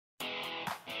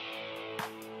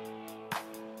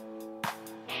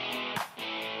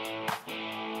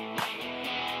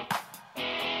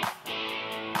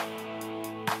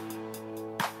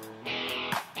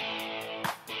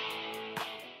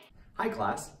Hi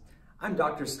class, I'm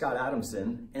Dr. Scott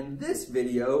Adamson, and this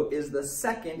video is the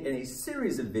second in a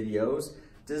series of videos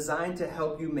designed to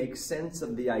help you make sense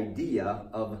of the idea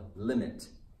of limit.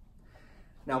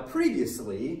 Now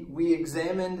previously, we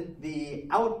examined the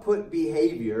output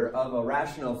behavior of a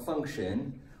rational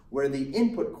function where the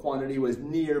input quantity was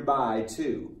nearby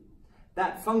 2.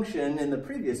 That function in the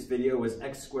previous video was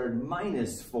x squared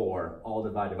minus 4, all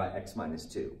divided by x minus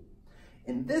 2.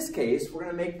 In this case, we're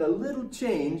going to make the little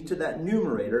change to that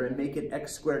numerator and make it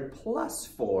x squared plus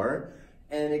 4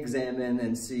 and examine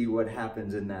and see what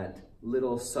happens in that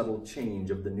little subtle change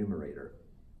of the numerator.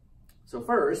 So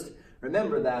first,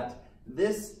 remember that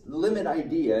this limit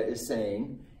idea is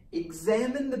saying,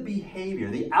 examine the behavior,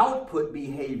 the output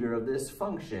behavior of this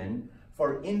function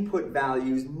for input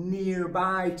values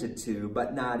nearby to 2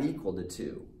 but not equal to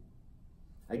 2.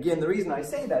 Again, the reason I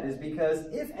say that is because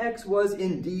if x was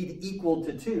indeed equal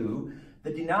to 2,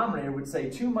 the denominator would say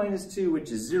 2 minus 2,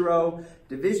 which is 0.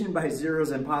 Division by 0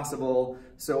 is impossible,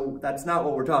 so that's not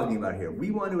what we're talking about here.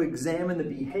 We want to examine the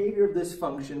behavior of this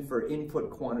function for input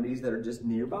quantities that are just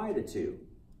nearby to 2.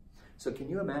 So can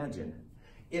you imagine?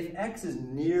 If x is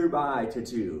nearby to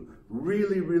 2,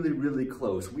 really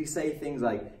close, we say things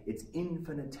like it's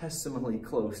infinitesimally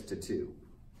close to 2.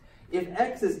 If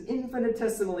x is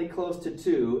infinitesimally close to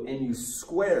 2 and you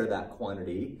square that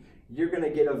quantity, you're going to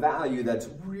get a value that's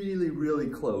really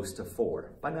close to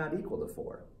 4, but not equal to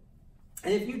 4.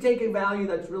 And if you take a value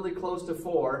that's really close to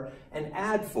 4 and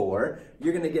add 4,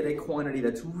 you're going to get a quantity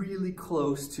that's really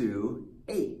close to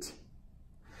 8.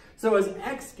 So as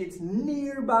x gets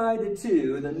nearby to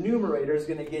 2, the numerator is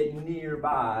going to get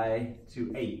nearby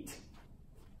to 8.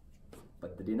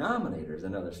 But the denominator is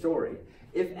another story.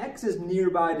 If x is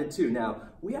nearby to 2, now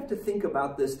we have to think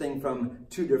about this thing from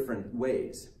two different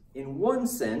ways. In one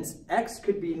sense, x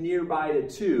could be nearby to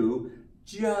 2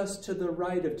 just to the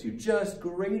right of 2, just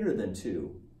greater than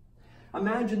 2.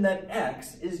 Imagine that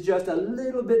x is just a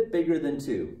little bit bigger than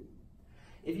 2.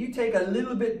 If you take a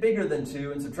little bit bigger than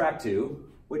 2 and subtract 2,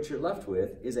 what you're left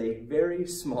with is a very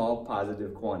small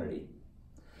positive quantity.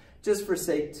 Just for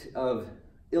sake of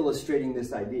illustrating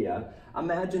this idea,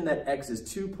 imagine that x is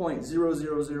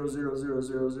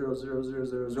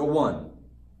 2.0000000000001,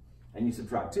 and you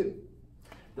subtract 2.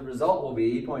 The result will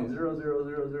be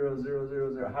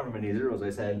 0.0000000, however many zeros I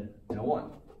said in a 1.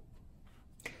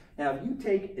 Now if you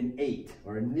take an 8,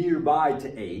 or a nearby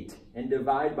to 8, and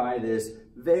divide by this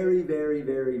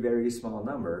very small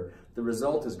number, the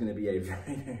result is going to be a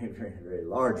very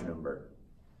large number.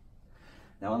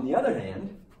 Now on the other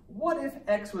hand, what if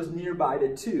x was nearby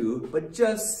to 2, but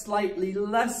just slightly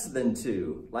less than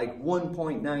 2, like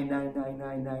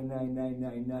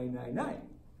 1.99999999999?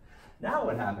 Now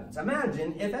what happens?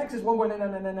 Imagine if x is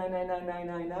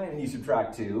 1.999999999 and you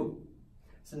subtract 2.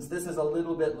 Since this is a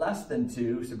little bit less than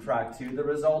 2, subtract 2, the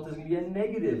result is going to be a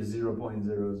negative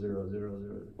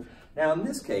 0.0000. Now in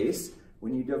this case,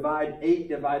 when you divide 8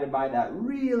 divided by that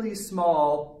really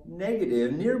small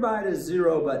negative, nearby to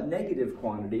 0 but negative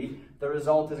quantity, the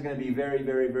result is going to be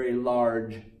very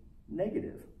large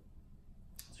negative.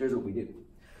 So here's what we do.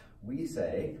 We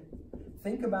say,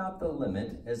 think about the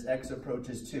limit as x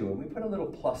approaches 2, and we put a little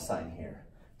plus sign here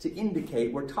to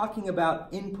indicate we're talking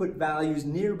about input values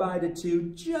nearby to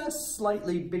 2, just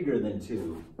slightly bigger than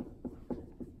 2.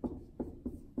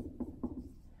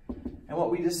 And what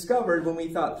we discovered when we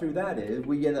thought through that is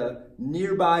we get a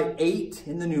nearby 8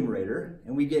 in the numerator,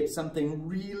 and we get something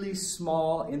really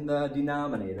small in the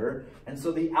denominator, and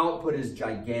so the output is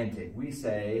gigantic. We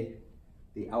say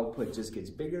the output just gets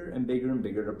bigger and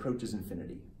bigger, it approaches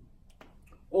infinity.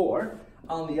 Or,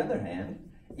 on the other hand,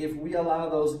 if we allow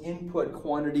those input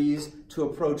quantities to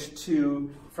approach 2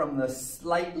 from the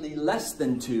slightly less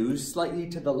than 2, slightly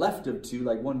to the left of 2,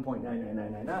 like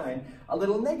 1.99999, a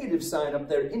little negative sign up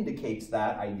there indicates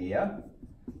that idea.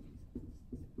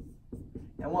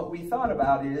 And what we thought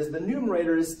about is the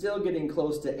numerator is still getting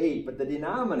close to 8, but the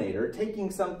denominator, taking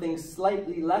something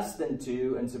slightly less than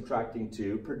 2 and subtracting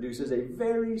 2, produces a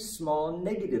very small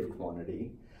negative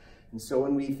quantity. And so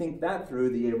when we think that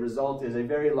through, the result is a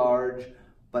very large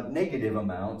but negative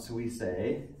amount, so we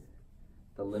say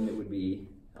the limit would be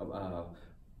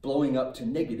blowing up to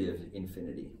negative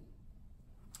infinity.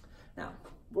 Now,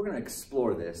 we're going to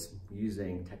explore this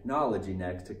using technology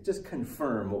next to just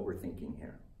confirm what we're thinking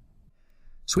here.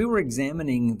 So we were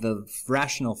examining the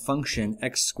rational function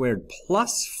x squared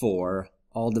plus 4,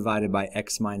 all divided by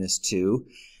x minus 2,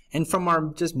 and from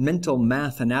our just mental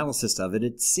math analysis of it,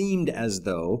 it seemed as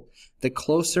though the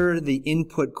closer the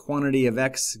input quantity of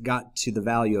x got to the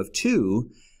value of 2,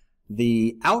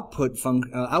 the output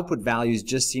values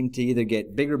just seem to either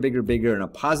get bigger, bigger, bigger in a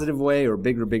positive way or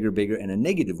bigger, bigger, bigger in a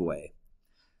negative way.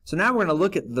 So now we're going to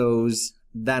look at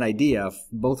that idea,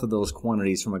 both of those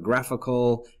quantities, from a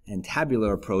graphical and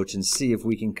tabular approach and see if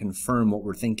we can confirm what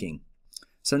we're thinking.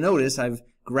 So notice I've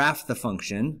graphed the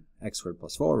function x squared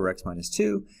plus 4 over x minus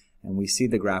 2, and we see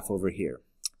the graph over here.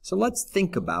 So let's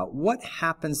think about what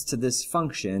happens to this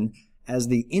function as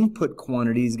the input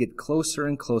quantities get closer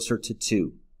and closer to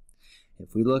 2.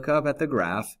 If we look up at the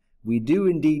graph, we do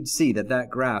indeed see that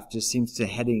graph just seems to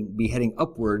be heading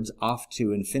upwards off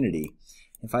to infinity.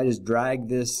 If I just drag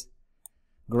this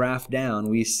graph down,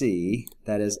 we see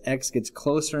that as x gets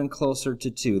closer and closer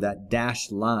to 2, that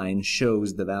dashed line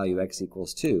shows the value x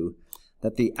equals 2,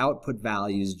 that the output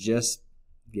values just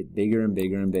get bigger and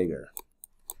bigger and bigger.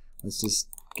 Let's just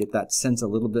get that sense a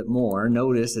little bit more.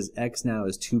 Notice as x now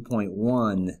is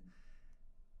 2.1,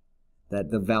 that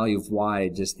the value of y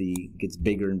just gets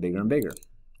bigger and bigger and bigger.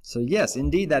 So yes,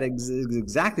 indeed, that is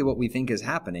exactly what we think is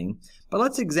happening. But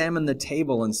let's examine the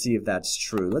table and see if that's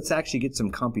true. Let's actually get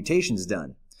some computations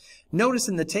done. Notice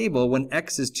in the table, when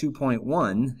x is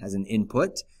 2.1 as an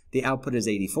input, the output is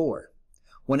 84.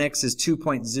 When x is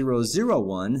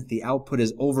 2.001, the output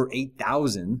is over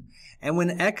 8,000. And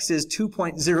when x is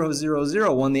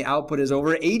 2.0001, the output is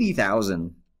over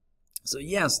 80,000. So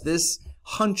yes, this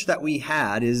hunch that we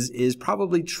had is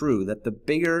probably true, that the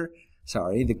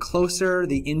closer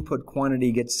the input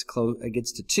quantity gets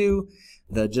to 2,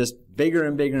 the just bigger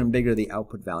and bigger and bigger the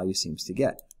output value seems to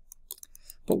get.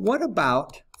 But what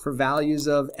about for values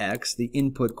of x, the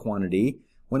input quantity,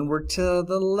 when we're to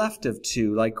the left of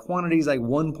 2, like quantities like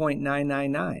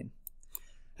 1.999?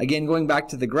 Again, going back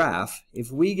to the graph,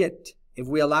 if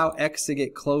we allow x to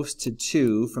get close to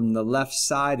 2 from the left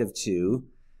side of 2,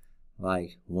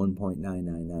 like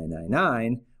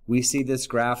 1.99999, we see this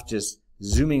graph just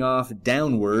zooming off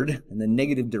downward in the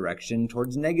negative direction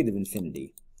towards negative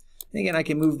infinity. And again, I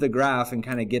can move the graph and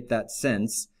kind of get that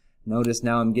sense. Notice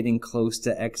now I'm getting close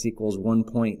to x equals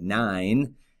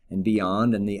 1.9 and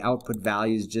beyond, and the output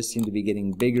values just seem to be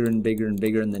getting bigger and bigger and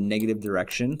bigger in the negative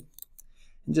direction.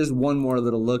 And just one more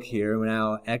little look here.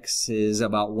 Now x is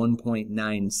about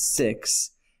 1.96,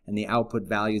 and the output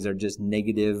values are just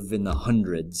negative in the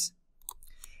hundreds.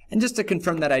 And just to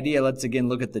confirm that idea, let's again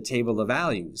look at the table of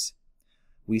values.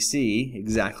 We see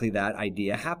exactly that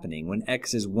idea happening. When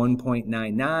x is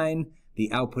 1.99,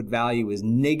 the output value is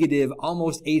negative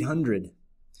almost 800.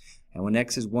 And when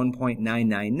x is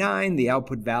 1.999, the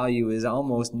output value is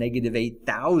almost negative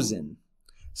 8,000.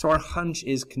 So our hunch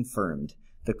is confirmed.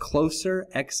 The closer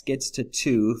x gets to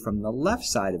 2 from the left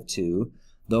side of 2,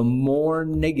 the more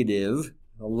negative,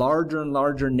 the larger and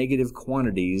larger negative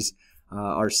quantities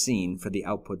are seen for the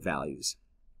output values.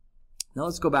 Now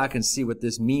let's go back and see what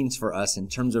this means for us in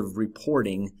terms of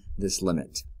reporting this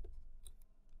limit.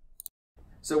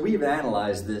 So we've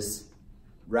analyzed this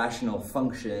rational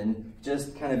function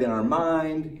just kind of in our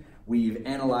mind. We've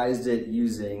analyzed it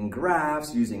using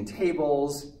graphs, using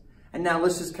tables. And now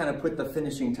let's just kind of put the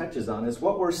finishing touches on this.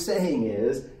 What we're saying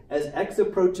is, as x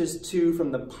approaches 2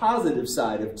 from the positive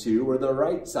side of 2, or the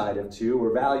right side of 2,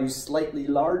 or values slightly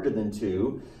larger than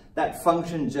 2, that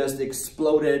function just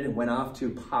exploded and went off to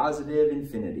positive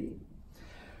infinity.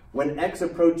 When x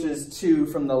approaches 2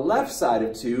 from the left side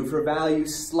of 2 for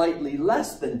values slightly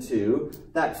less than 2,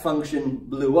 that function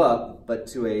blew up, but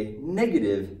to a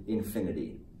negative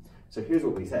infinity. So here's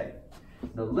what we say.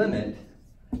 The limit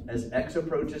as x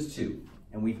approaches 2,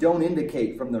 and we don't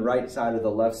indicate from the right side or the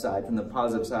left side, from the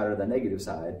positive side or the negative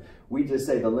side. We just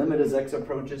say the limit as x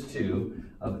approaches 2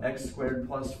 of x squared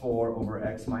plus 4 over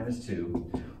x minus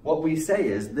 2. What we say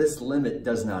is this limit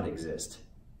does not exist.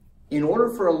 In order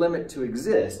for a limit to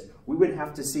exist, we would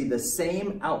have to see the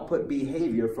same output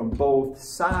behavior from both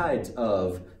sides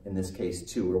of, in this case,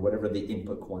 2, or whatever the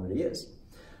input quantity is.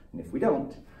 And if we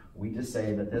don't, we just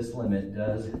say that this limit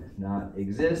does not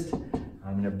exist.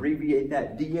 I'm going to abbreviate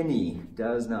that D and E,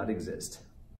 does not exist.